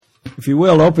If you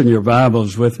will, open your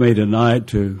Bibles with me tonight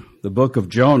to the book of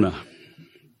Jonah.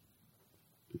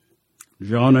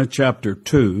 Jonah chapter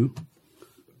 2.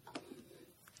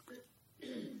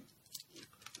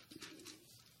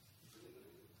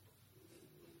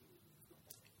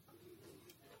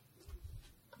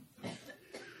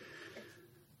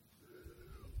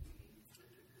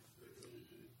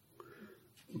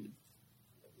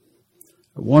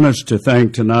 I want us to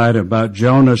think tonight about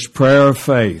Jonah's prayer of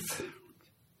faith.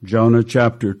 Jonah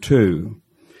chapter 2.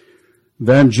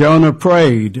 Then Jonah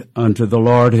prayed unto the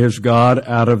Lord his God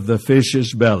out of the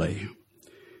fish's belly,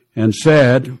 and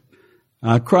said,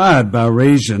 I cried by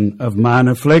reason of mine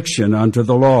affliction unto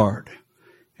the Lord,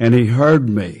 and he heard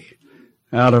me.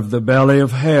 Out of the belly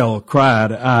of hell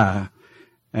cried I,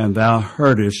 and thou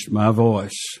heardest my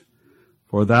voice.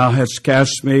 For thou hast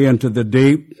cast me into the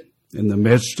deep, in the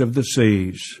midst of the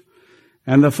seas,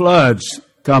 and the floods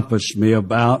compassed me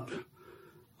about.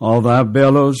 All thy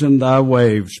billows and thy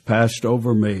waves passed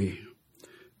over me.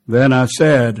 Then I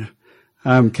said,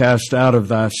 I am cast out of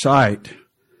thy sight,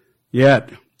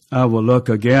 yet I will look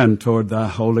again toward thy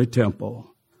holy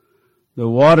temple. The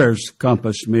waters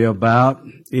compassed me about,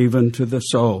 even to the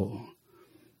soul.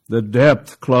 The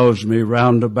depth closed me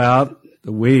round about,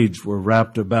 the weeds were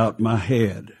wrapped about my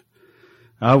head.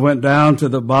 I went down to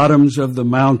the bottoms of the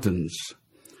mountains.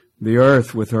 The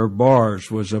earth with her bars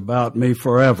was about me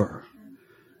forever.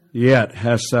 Yet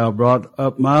hast thou brought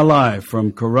up my life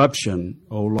from corruption,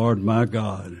 O Lord my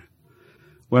God.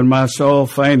 When my soul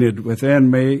fainted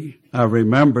within me, I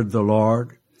remembered the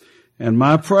Lord, and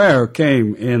my prayer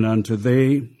came in unto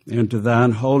thee, into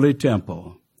thine holy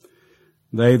temple.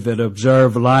 They that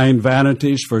observe lying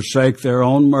vanities forsake their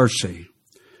own mercy.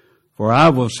 But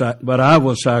I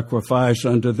will sacrifice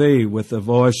unto thee with the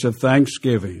voice of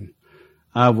thanksgiving.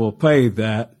 I will pay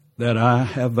that I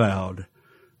have vowed.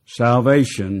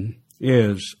 Salvation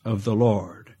is of the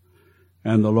Lord.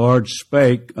 And the Lord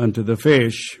spake unto the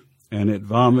fish, and it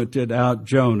vomited out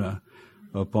Jonah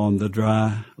upon the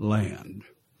dry land.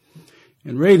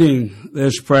 In reading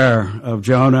this prayer of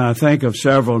Jonah, I think of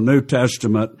several New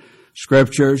Testament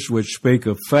scriptures which speak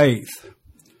of faith.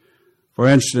 For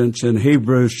instance, in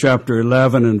Hebrews chapter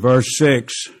 11 and verse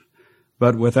 6,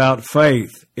 but without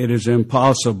faith it is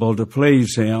impossible to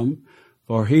please him,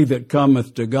 for he that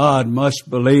cometh to God must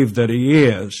believe that he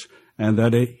is, and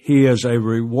that he is a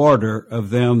rewarder of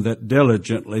them that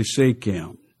diligently seek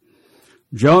him.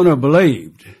 Jonah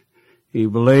believed. He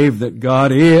believed that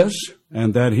God is,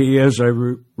 and that he is a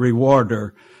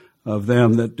rewarder of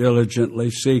them that diligently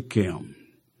seek him.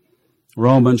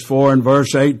 Romans 4 and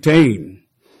verse 18,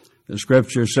 the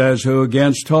scripture says, who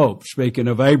against hope, speaking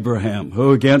of Abraham,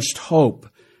 who against hope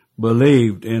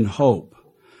believed in hope.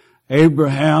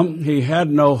 Abraham, he had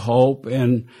no hope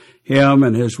in him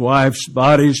and his wife's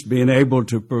bodies being able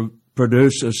to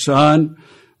produce a son,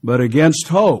 but against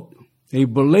hope, he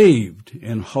believed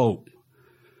in hope.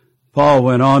 Paul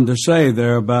went on to say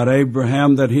there about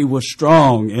Abraham that he was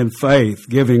strong in faith,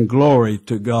 giving glory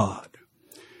to God.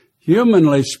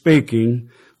 Humanly speaking,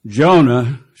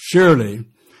 Jonah surely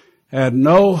had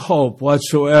no hope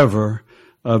whatsoever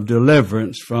of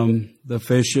deliverance from the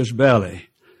fish's belly,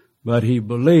 but he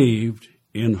believed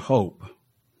in hope.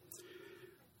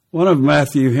 One of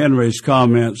Matthew Henry's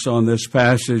comments on this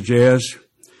passage is,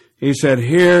 he said,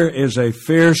 here is a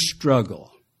fierce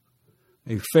struggle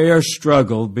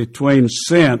between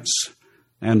sense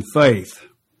and faith,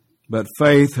 but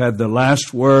faith had the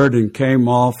last word and came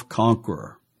off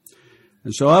conqueror.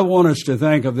 And so I want us to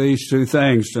think of these two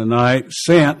things tonight,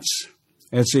 sense,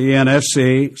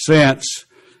 S-E-N-S-E, sense,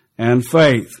 and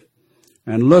faith,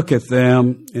 and look at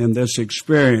them in this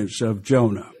experience of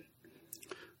Jonah.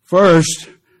 First,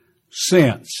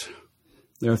 sense.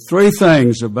 There are three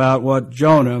things about what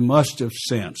Jonah must have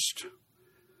sensed.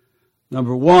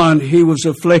 Number one, he was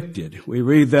afflicted. We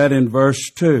read that in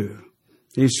verse 2.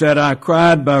 He said, I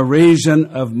cried by reason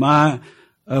of my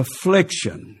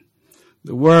affliction.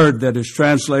 The word that is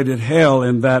translated hell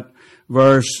in that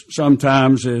verse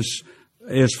sometimes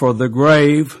is for the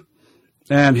grave.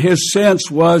 And his sense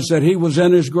was that he was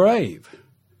in his grave.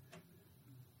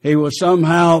 He was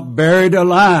somehow buried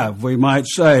alive, we might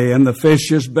say, in the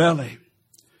fish's belly.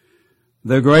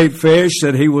 The great fish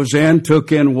that he was in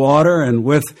took in water, and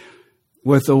with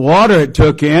the water it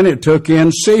took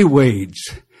in seaweeds.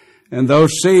 And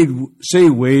those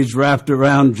seaweeds wrapped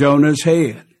around Jonah's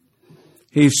head.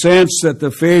 He sensed that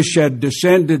the fish had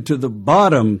descended to the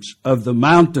bottoms of the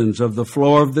mountains of the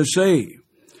floor of the sea.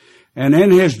 And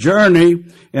in his journey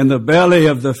in the belly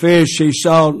of the fish, he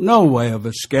saw no way of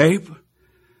escape.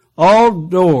 All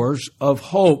doors of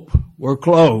hope were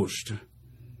closed.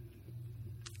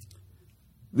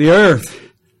 The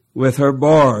earth with her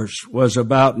bars was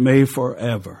about me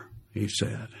forever, he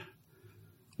said.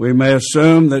 We may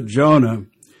assume that Jonah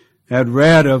had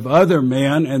read of other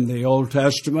men in the Old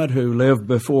Testament who lived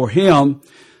before him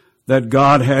that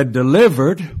God had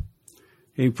delivered.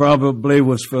 He probably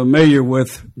was familiar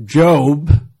with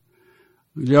Job.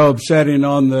 Job sitting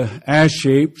on the ash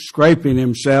heap, scraping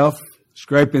himself,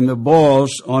 scraping the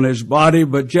boils on his body,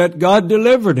 but yet God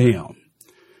delivered him.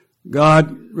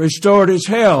 God restored his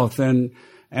health and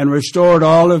restored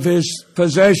all of his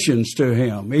possessions to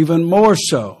him, even more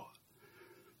so.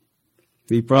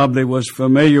 He probably was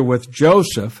familiar with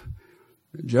Joseph.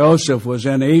 Joseph was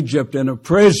in Egypt in a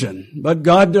prison, but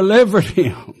God delivered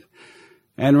him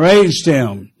and raised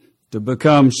him to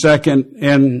become second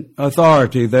in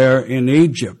authority there in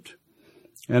Egypt.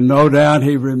 And no doubt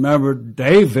he remembered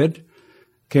David,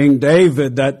 King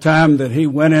David, that time that he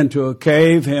went into a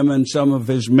cave, him and some of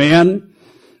his men.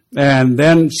 And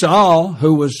then Saul,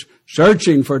 who was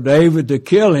searching for David to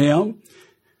kill him,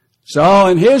 Saul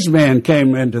and his men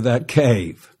came into that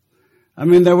cave. I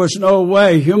mean, there was no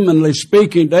way, humanly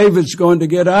speaking, David's going to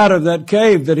get out of that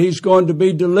cave, that he's going to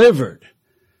be delivered.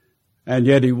 And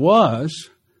yet he was.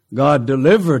 God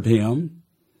delivered him.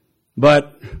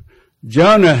 But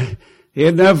Jonah, he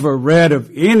had never read of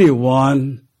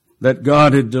anyone that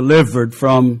God had delivered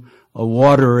from a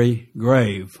watery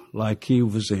grave like he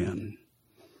was in.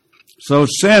 So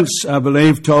sense, I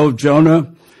believe, told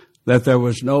Jonah that there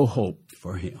was no hope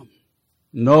for him.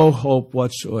 No hope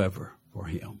whatsoever for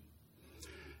him.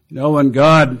 You know, when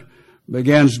God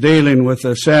begins dealing with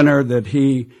a sinner that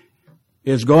he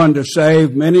is going to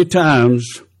save, many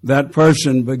times that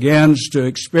person begins to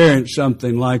experience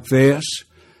something like this.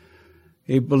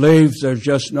 He believes there's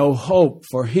just no hope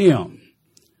for him.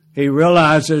 He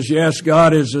realizes, yes,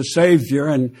 God is a Savior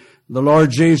and the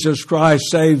Lord Jesus Christ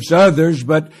saves others,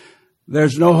 but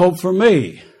there's no hope for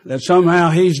me. That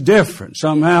somehow he's different.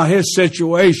 Somehow his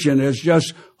situation is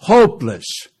just hopeless.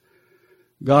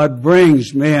 God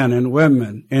brings men and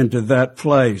women into that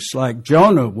place like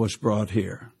Jonah was brought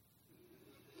here.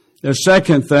 The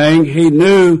second thing, he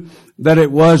knew that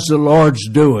it was the Lord's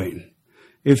doing.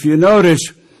 If you notice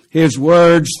his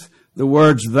words, the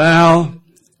words thou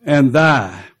and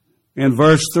thy. In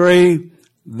verse 3,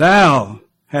 thou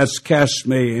hast cast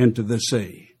me into the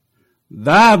sea.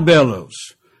 Thy billows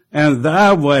and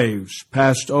thy waves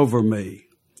passed over me.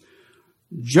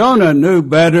 Jonah knew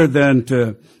better than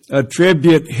to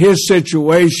attribute his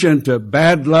situation to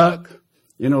bad luck.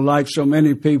 You know, like so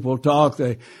many people talk,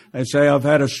 they say, I've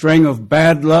had a string of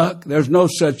bad luck. There's no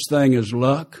such thing as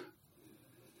luck.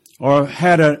 Or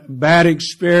had a bad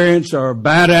experience or a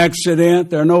bad accident.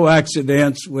 There are no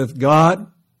accidents with God.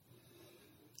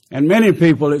 And many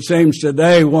people, it seems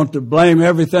today, want to blame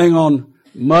everything on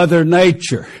Mother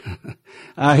Nature.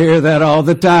 I hear that all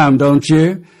the time, don't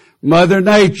you? Mother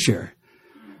Nature.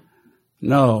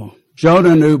 No,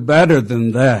 Jonah knew better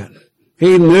than that.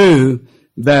 He knew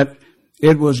that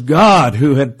it was God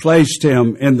who had placed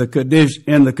him in the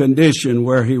condition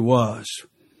where he was.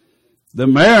 The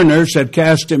mariners had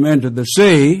cast him into the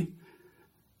sea,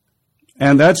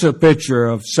 and that's a picture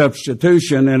of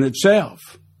substitution in itself.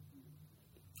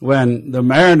 When the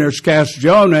mariners cast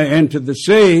Jonah into the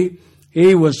sea,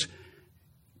 he was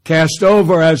cast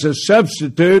over as a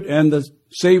substitute, and the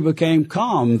sea became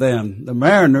calm then. The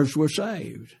mariners were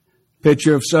saved.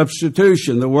 Picture of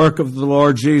substitution, the work of the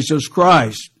Lord Jesus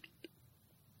Christ.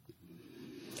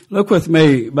 Look with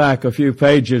me back a few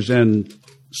pages in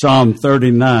Psalm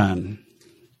 39.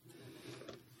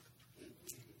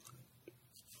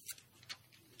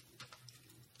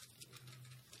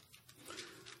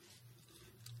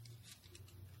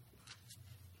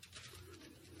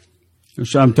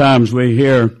 Sometimes we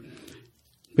hear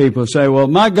people say, well,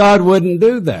 my God wouldn't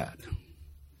do that.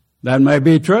 That may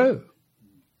be true.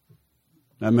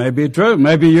 That may be true.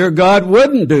 Maybe your God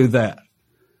wouldn't do that.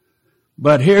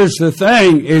 But here's the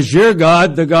thing, is your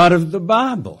God the God of the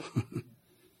Bible?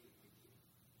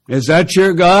 Is that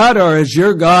your God, or is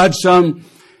your God some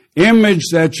image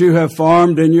that you have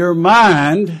formed in your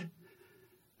mind,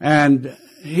 and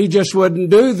he just wouldn't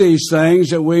do these things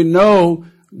that we know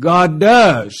God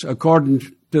does according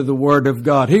to the Word of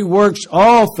God? He works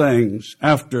all things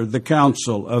after the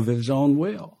counsel of his own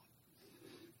will.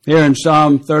 Here in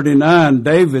Psalm 39,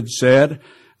 David said,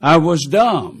 I was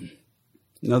dumb.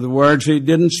 In other words, he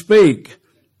didn't speak.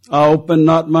 I opened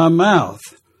not my mouth,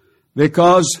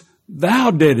 because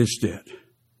thou didst it.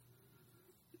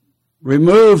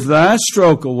 Remove thy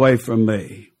stroke away from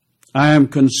me. I am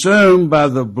consumed by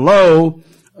the blow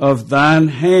of thine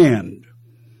hand.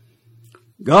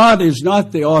 God is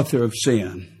not the author of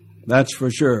sin, that's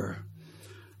for sure.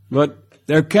 But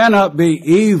there cannot be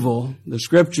evil, the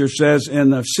Scripture says,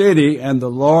 in the city, and the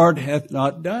Lord hath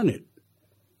not done it.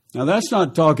 Now that's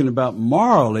not talking about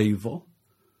moral evil.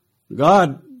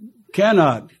 God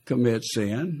cannot commit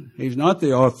sin. He's not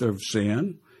the author of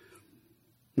sin,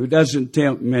 who doesn't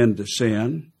tempt men to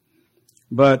sin.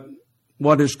 But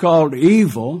what is called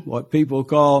evil, what people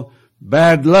call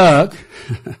bad luck,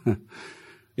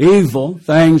 evil,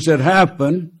 things that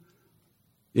happen,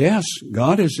 yes,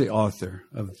 God is the author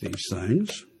of these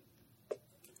things.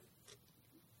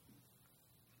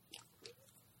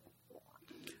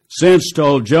 Sense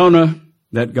told Jonah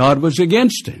that God was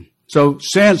against him. So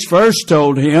sense first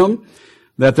told him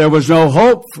that there was no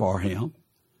hope for him.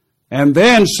 And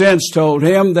then sense told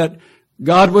him that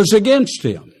God was against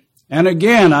him. And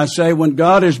again, I say, when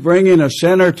God is bringing a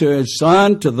sinner to his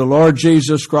Son, to the Lord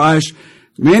Jesus Christ,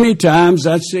 many times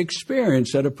that's the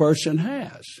experience that a person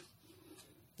has.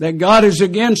 That God is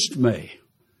against me.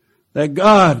 That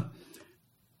God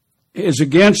is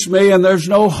against me and there's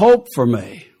no hope for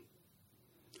me.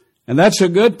 And that's a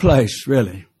good place,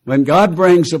 really. When God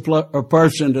brings a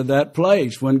person to that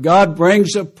place, when God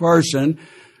brings a person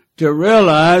to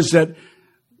realize that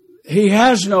he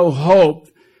has no hope,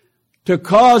 to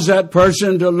cause that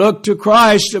person to look to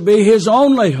Christ to be his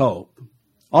only hope,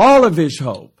 all of his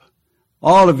hope,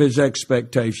 all of his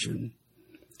expectation.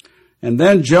 And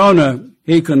then Jonah,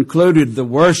 he concluded the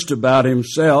worst about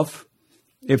himself.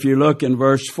 If you look in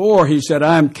verse 4, he said,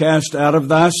 I am cast out of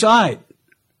thy sight.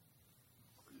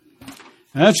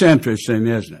 That's interesting,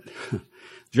 isn't it?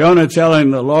 Jonah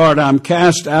telling the Lord, I'm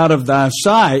cast out of thy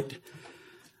sight.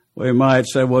 We might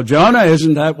say, well, Jonah,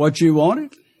 isn't that what you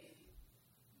wanted?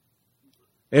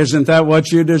 Isn't that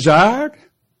what you desired?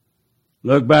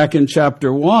 Look back in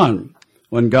chapter 1,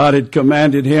 when God had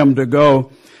commanded him to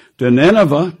go to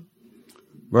Nineveh.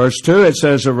 Verse 2, it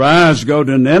says, Arise, go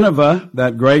to Nineveh,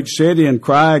 that great city, and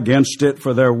cry against it,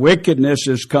 for their wickedness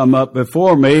is come up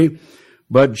before me.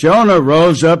 But Jonah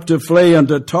rose up to flee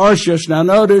unto Tarshish. Now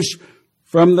notice,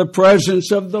 from the presence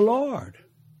of the Lord.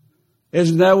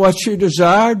 Isn't that what you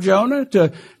desired, Jonah?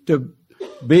 To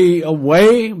be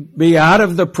away, be out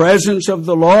of the presence of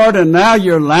the Lord, and now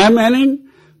you're lamenting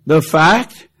the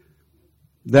fact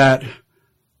that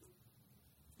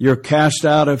you're cast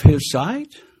out of his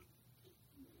sight?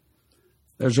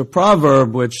 There's a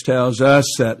proverb which tells us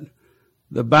that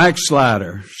the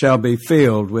backslider shall be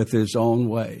filled with his own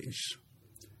ways.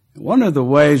 One of the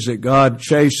ways that God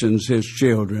chastens his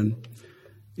children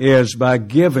is by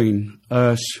giving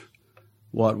us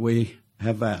what we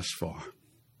have asked for,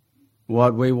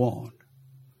 what we want.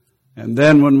 And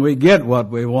then when we get what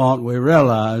we want, we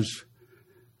realize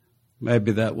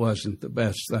maybe that wasn't the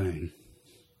best thing.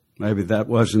 Maybe that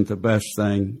wasn't the best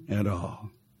thing at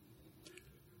all.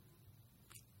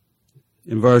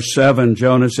 In verse 7,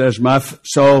 Jonah says, My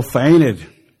soul fainted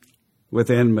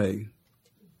within me.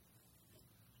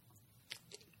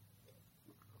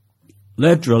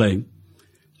 Literally,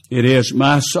 it is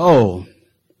my soul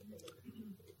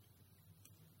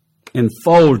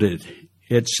enfolded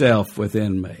itself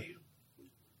within me.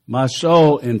 My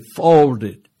soul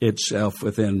enfolded itself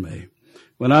within me.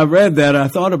 When I read that, I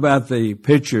thought about the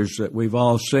pictures that we've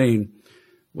all seen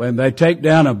when they take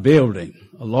down a building,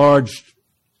 a large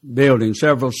building,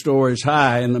 several stories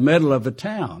high in the middle of a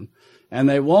town. And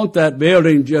they want that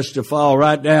building just to fall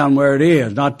right down where it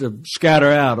is, not to scatter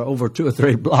out over 2 or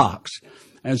 3 blocks.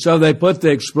 And so they put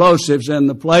the explosives in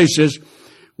the places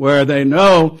where they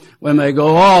know when they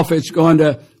go off, it's going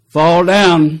to fall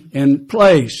down in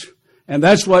place. And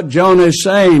that's what Jonah is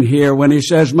saying here when he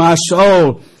says, my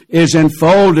soul is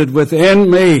enfolded within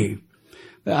me.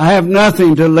 I have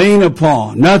nothing to lean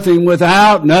upon, nothing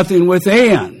without, nothing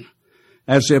within.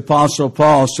 As the Apostle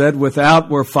Paul said, without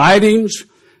were fightings,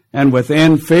 and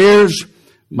within fears.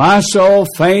 My soul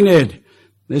fainted.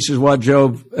 This is what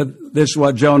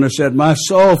Jonah said. My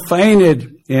soul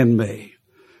fainted in me.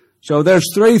 So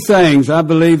there's 3 things I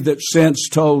believe that sense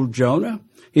told Jonah.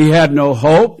 He had no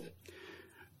hope.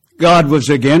 God was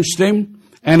against him,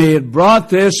 and he had brought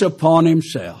this upon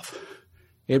himself.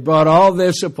 He had brought all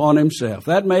this upon himself.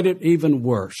 That made it even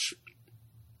worse.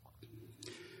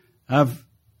 I've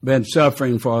been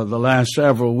suffering for the last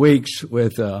several weeks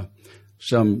with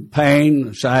some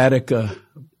pain, sciatica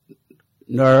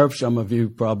nerve. Some of you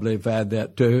probably have had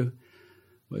that too.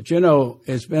 But you know,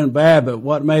 it's been bad, but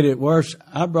what made it worse,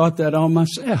 I brought that on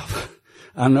myself.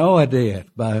 I know I did,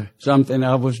 by something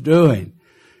I was doing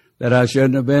that I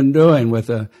shouldn't have been doing with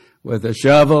a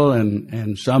shovel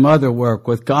and some other work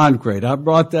with concrete. I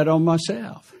brought that on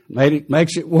myself.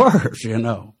 Makes it worse, you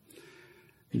know.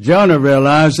 Jonah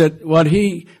realized that what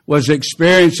he was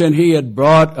experiencing, he had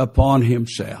brought upon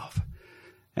himself.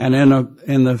 And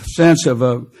in the sense of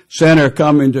a sinner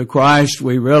coming to Christ,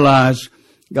 we realize,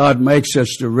 God makes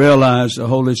us to realize, the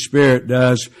Holy Spirit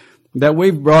does, that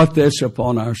we've brought this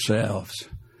upon ourselves.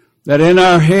 That in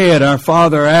our head, our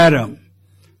father Adam,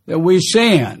 that we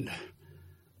sinned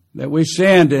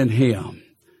in him.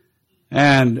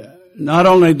 And not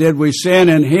only did we sin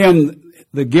in him,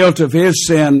 the guilt of his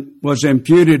sin was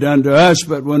imputed unto us,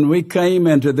 but when we came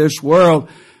into this world,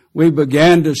 we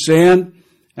began to sin,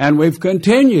 and we've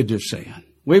continued to sin.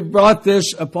 We've brought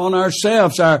this upon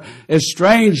ourselves, our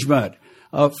estrangement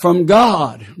from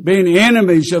God, being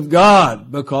enemies of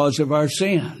God because of our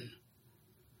sin.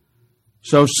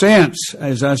 So since,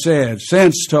 as I said,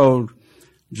 since told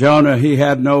Jonah he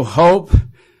had no hope,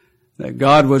 that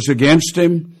God was against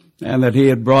him, and that he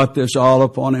had brought this all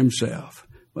upon himself.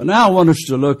 But now I want us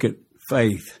to look at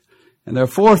faith. And there are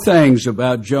 4 things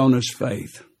about Jonah's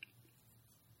faith.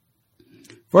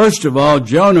 First of all,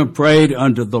 Jonah prayed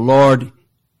unto the Lord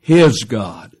his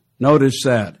God. Notice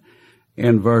that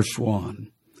in verse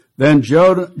 1. Then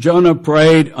Jonah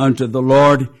prayed unto the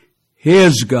Lord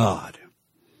his God.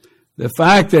 The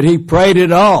fact that he prayed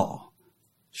at all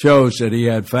shows that he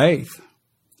had faith.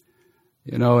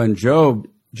 You know, in Job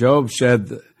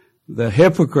said, the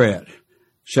hypocrite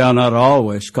shall not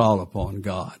always call upon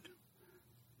God.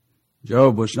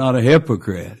 Job was not a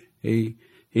hypocrite. He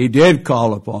did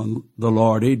call upon the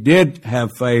Lord. He did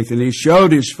have faith, and he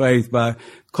showed his faith by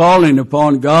calling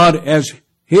upon God as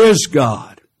his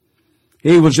God.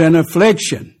 He was in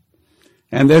affliction,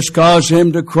 and this caused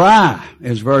him to cry,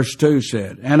 as verse 2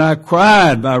 said. And I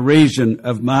cried by reason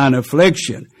of mine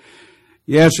affliction.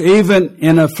 Yes, even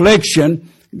in affliction,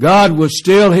 God was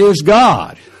still his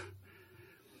God.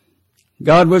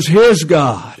 God was his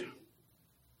God.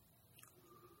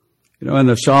 You know, in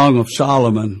the Song of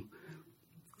Solomon,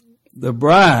 the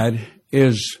bride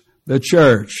is the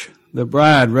church. The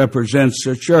bride represents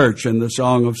the church in the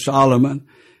Song of Solomon.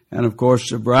 And of course,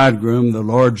 the bridegroom, the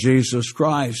Lord Jesus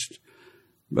Christ.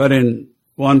 But in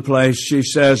one place she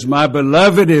says, my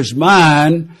beloved is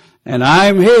mine, and I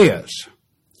am his.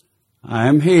 I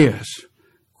am his.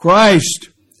 Christ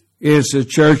is the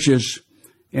church's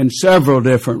in several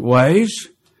different ways.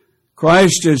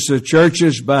 Christ is the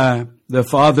church's by the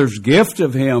Father's gift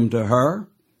of him to her,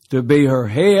 to be her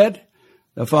head.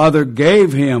 The Father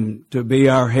gave him to be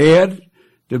our head,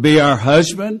 to be our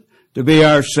husband, to be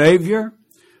our Savior.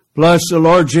 Plus the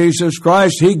Lord Jesus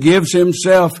Christ, he gives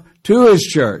himself to his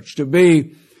church to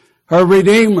be her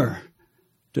Redeemer,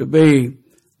 to be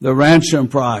the ransom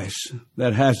price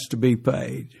that has to be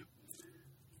paid.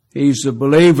 He's the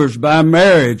believer's by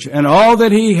marriage, and all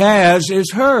that he has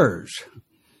is hers.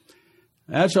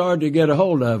 That's hard to get a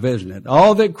hold of, isn't it?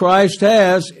 All that Christ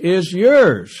has is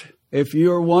yours, if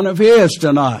you're one of his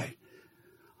tonight.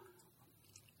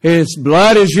 His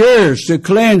blood is yours to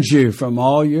cleanse you from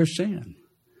all your sin.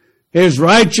 His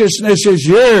righteousness is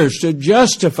yours to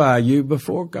justify you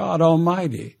before God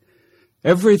Almighty.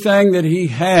 Everything that he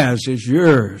has is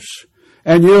yours.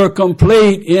 And you are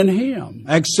complete in him,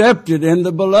 accepted in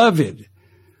the beloved.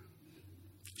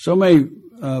 So many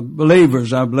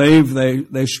believers, I believe,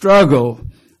 they struggle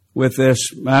with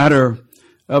this matter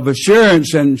of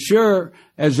assurance. And sure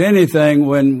as anything,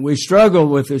 when we struggle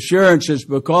with assurance, it's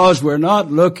because we're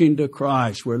not looking to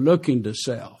Christ. We're looking to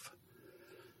self.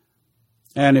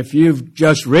 And if you've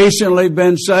just recently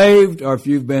been saved, or if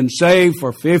you've been saved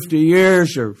for 50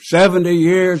 years or 70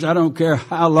 years, I don't care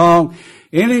how long,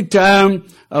 anytime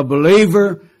a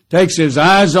believer takes his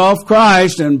eyes off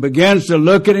Christ and begins to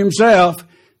look at himself,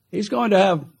 he's going to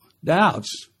have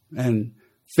doubts and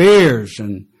fears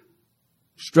and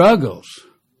struggles,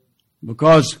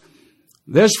 because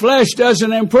this flesh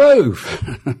doesn't improve.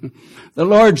 The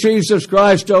Lord Jesus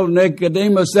Christ told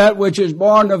Nicodemus, that which is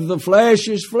born of the flesh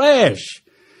is flesh.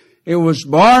 It was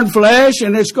born flesh,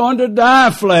 and it's going to die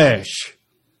flesh.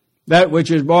 That which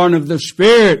is born of the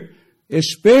Spirit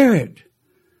is spirit.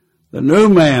 The new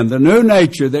man, the new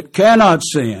nature that cannot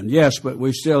sin. Yes, but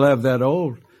we still have that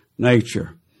old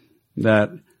nature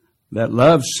that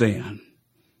loves sin.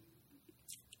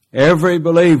 Every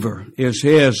believer is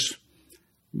his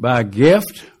by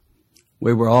gift.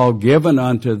 We were all given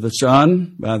unto the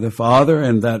Son by the Father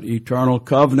in that eternal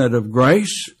covenant of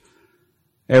grace.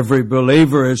 Every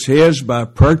believer is his by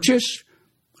purchase.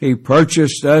 He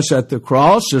purchased us at the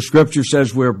cross. The Scripture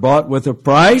says we're bought with a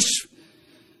price.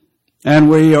 And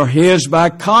we are his by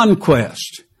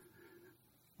conquest.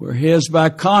 We're his by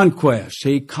conquest.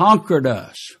 He conquered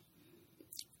us.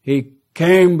 He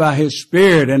came by his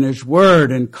Spirit and his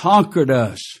Word and conquered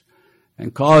us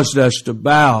and caused us to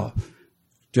bow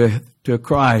to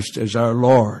Christ as our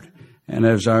Lord and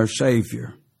as our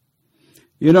Savior.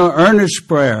 You know, earnest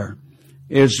prayer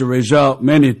is the result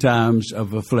many times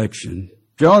of affliction.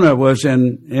 Jonah was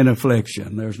in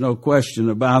affliction. There's no question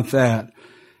about that.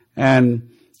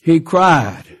 And he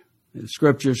cried. The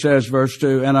scripture says, verse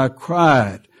 2, and I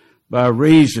cried by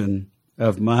reason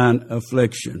of mine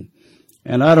affliction.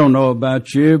 And I don't know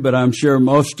about you, but I'm sure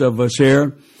most of us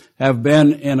here have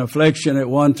been in affliction at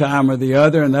one time or the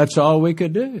other, and that's all we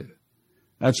could do.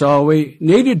 That's all we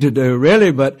needed to do,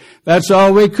 really, but that's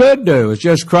all we could do, is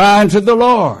just cry unto the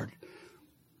Lord.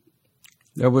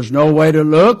 There was no way to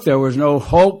look. There was no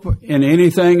hope in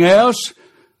anything else.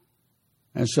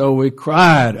 And so we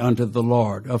cried unto the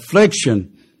Lord.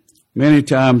 Affliction many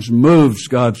times moves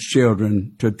God's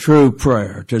children to true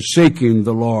prayer, to seeking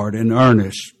the Lord in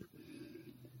earnest.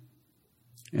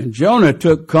 And Jonah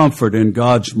took comfort in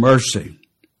God's mercy.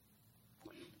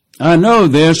 I know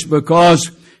this because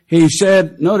he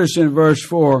said, notice in verse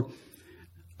 4,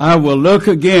 I will look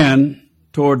again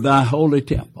toward thy holy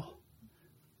temple.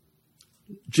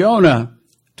 Jonah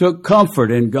took comfort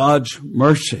in God's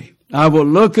mercy. I will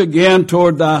look again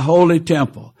toward thy holy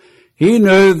temple. He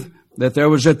knew that there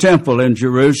was a temple in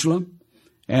Jerusalem,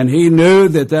 and he knew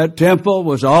that that temple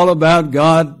was all about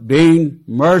God being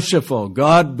merciful,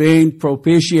 God being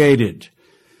propitiated.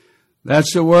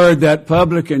 That's the word that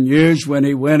publican used when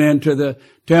he went into the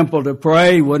temple to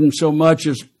pray. He wouldn't so much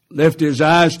as lift his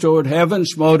eyes toward heaven,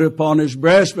 smote upon his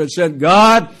breast, but said,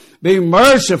 God, be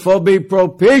merciful, be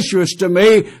propitious to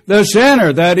me, the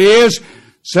sinner. That is,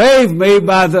 save me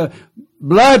by the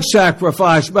blood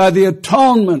sacrifice, by the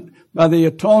atonement, by the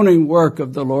atoning work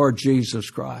of the Lord Jesus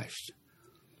Christ.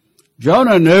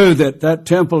 Jonah knew that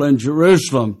temple in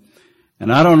Jerusalem,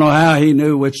 and I don't know how he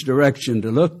knew which direction to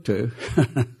look to,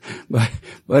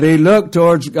 but he looked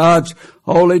towards God's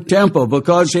holy temple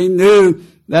because he knew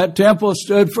that temple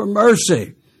stood for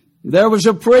mercy. There was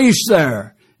a priest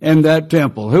there in that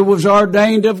temple who was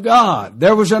ordained of God.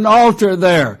 There was an altar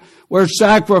there where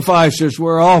sacrifices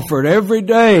were offered every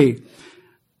day.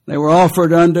 They were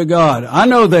offered unto God. I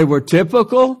know they were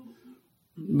typical,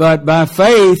 but by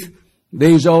faith,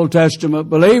 these Old Testament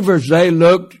believers, they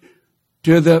looked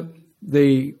to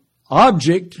the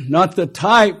object, not the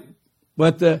type,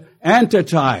 but the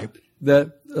antitype.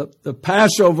 The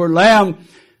Passover lamb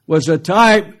was a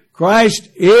type. Christ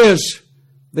is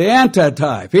the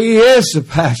antitype. He is the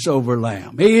Passover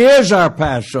lamb. He is our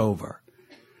Passover.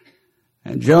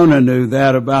 And Jonah knew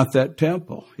that about that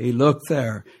temple. He looked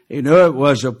there. He knew it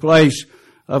was a place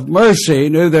of mercy. He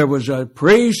knew there was a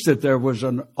priest, that there was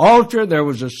an altar, there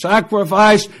was a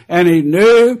sacrifice, and he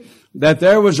knew that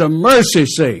there was a mercy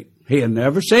seat. He had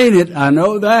never seen it. I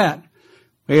know that.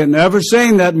 He had never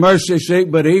seen that mercy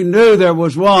seat, but he knew there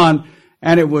was one,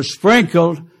 and it was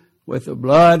sprinkled with the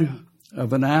blood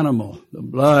of an animal, the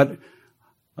blood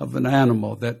of an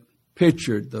animal that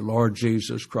pictured the Lord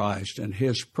Jesus Christ and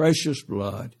his precious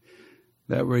blood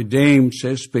that redeems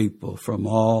his people from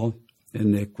all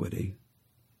iniquity.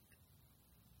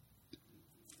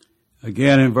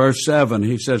 Again in verse 7,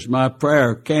 he says, my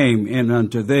prayer came in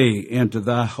unto thee into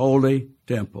thy holy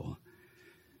temple.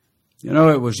 You know,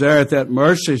 it was there at that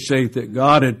mercy seat that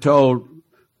God had told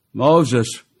Moses,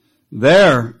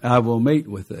 there I will meet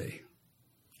with thee.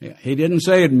 He didn't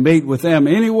say he'd meet with them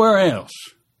anywhere else.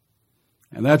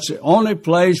 And that's the only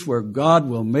place where God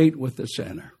will meet with the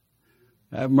sinner.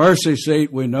 That mercy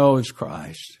seat we know is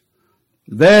Christ.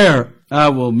 There I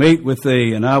will meet with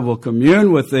thee, and I will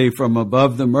commune with thee from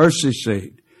above the mercy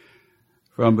seat,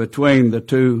 from between the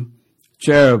two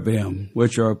cherubim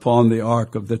which are upon the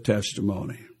ark of the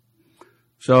testimony.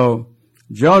 So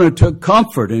Jonah took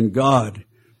comfort in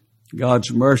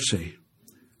God's mercy.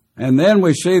 And then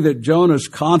we see that Jonah's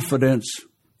confidence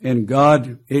in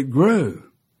God, it grew.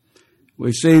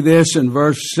 We see this in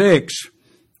verse 6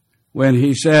 when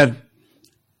he said,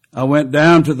 I went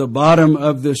down to the bottom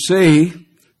of the sea,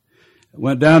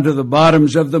 went down to the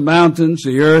bottoms of the mountains,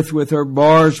 the earth with her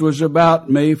bars was about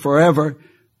me forever.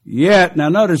 Yet, now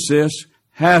notice this,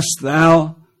 hast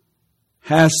thou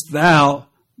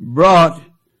brought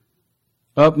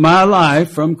up my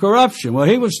life from corruption. Well,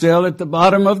 he was still at the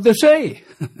bottom of the sea.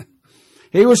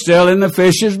 He was still in the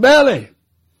fish's belly.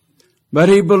 But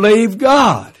he believed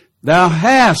God. Thou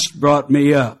hast brought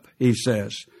me up, he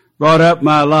says, brought up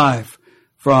my life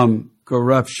from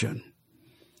corruption.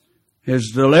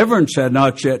 His deliverance had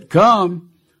not yet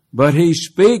come, but he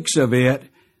speaks of it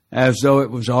as though it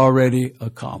was already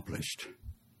accomplished.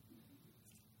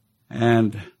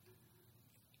 And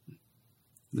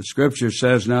the scripture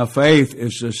says, now faith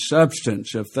is the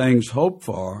substance of things hoped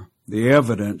for, the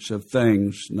evidence of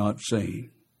things not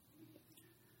seen.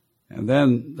 And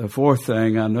then the fourth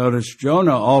thing I noticed,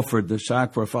 Jonah offered the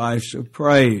sacrifice of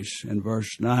praise in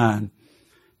verse 9.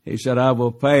 He said, I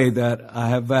will pay that I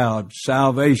have vowed.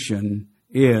 Salvation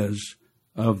is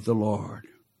of the Lord.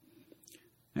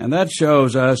 And that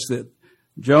shows us that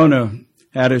Jonah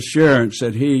had assurance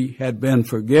that he had been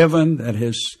forgiven, that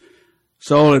his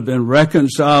soul had been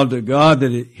reconciled to God,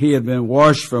 that he had been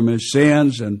washed from his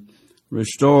sins and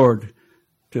restored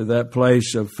to that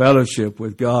place of fellowship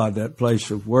with God, that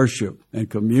place of worship and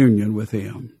communion with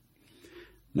Him.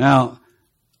 Now,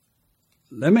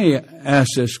 let me ask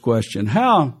this question.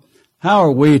 How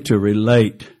are we to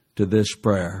relate to this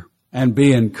prayer and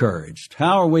be encouraged?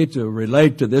 How are we to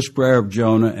relate to this prayer of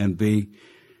Jonah and be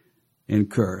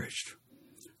encouraged?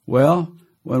 Well,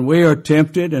 when we are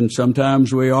tempted, and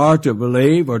sometimes we are, to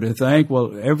believe or to think,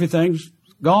 well, everything's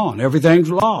gone,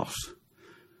 everything's lost,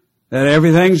 that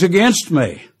everything's against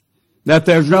me, that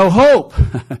there's no hope.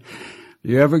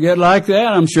 You ever get like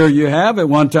that? I'm sure you have at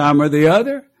one time or the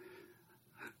other.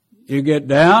 You get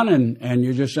down and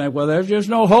you just think, well, there's just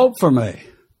no hope for me.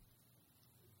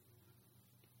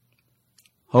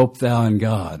 Hope thou in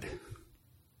God.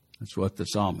 That's what the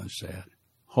psalmist said.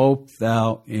 Hope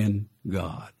thou in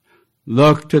God.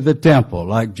 Look to the temple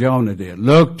like Jonah did.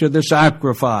 Look to the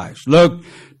sacrifice. Look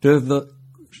to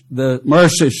the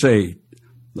mercy seat,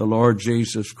 the Lord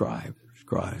Jesus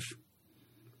Christ.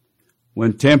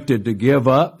 When tempted to give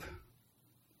up,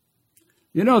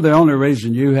 you know the only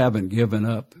reason you haven't given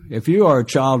up, if you are a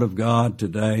child of God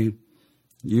today,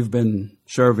 you've been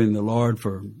serving the Lord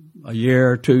for a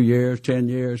year, 2 years, 10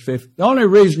 years, 50. The only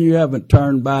reason you haven't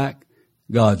turned back,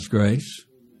 God's grace.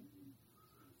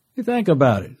 You think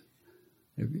about it.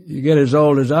 If you get as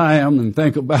old as I am and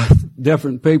think about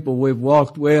different people we've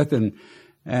walked with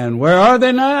and where are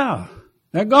they now?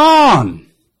 They're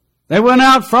gone. They went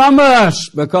out from us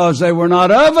because they were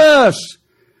not of us.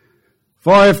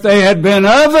 For if they had been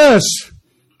of us,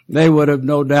 they would have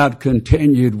no doubt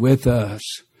continued with us.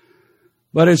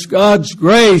 But it's God's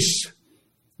grace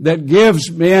that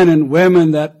gives men and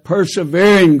women that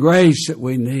persevering grace that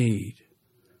we need.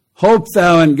 Hope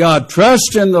thou in God.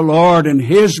 Trust in the Lord and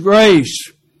His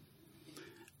grace.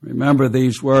 Remember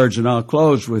these words, and I'll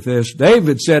close with this.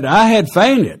 David said, I had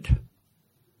fainted.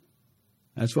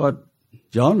 That's what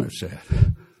Jonah said.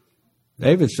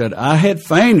 David said, I had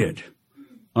fainted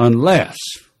unless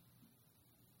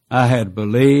I had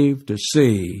believed to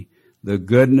see the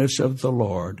goodness of the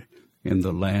Lord in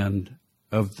the land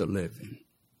of the living.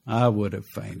 I would have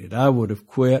fainted. I would have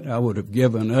quit. I would have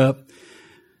given up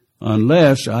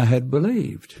unless I had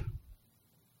believed.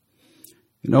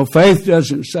 You know, faith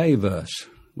doesn't save us.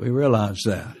 We realize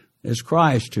that. It's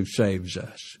Christ who saves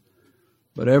us.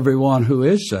 But everyone who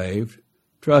is saved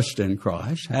trusts in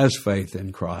Christ, has faith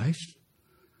in Christ.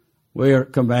 We are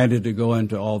commanded to go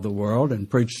into all the world and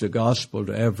preach the gospel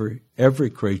to every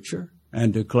creature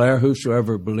and declare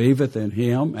whosoever believeth in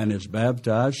Him and is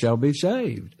baptized shall be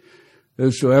saved.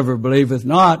 Whosoever believeth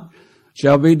not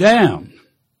shall be damned.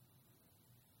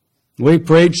 We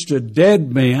preach to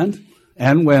dead men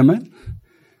and women,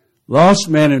 lost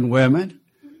men and women,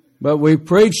 but we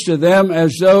preach to them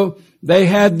as though they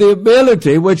had the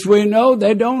ability, which we know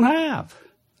they don't have.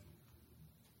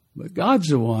 But God's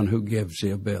the one who gives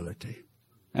the ability.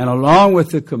 And along with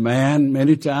the command,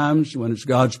 many times when it's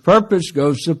God's purpose,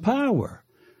 goes the power.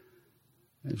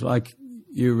 It's like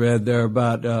you read there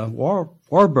about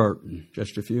Warburton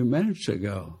just a few minutes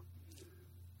ago.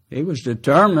 He was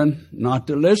determined not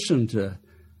to listen to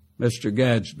Mr.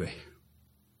 Gadsby.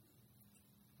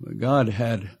 But God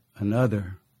had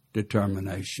another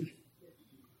determination.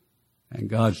 And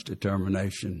God's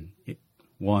determination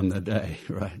won the day,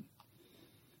 right?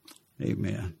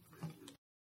 Amen.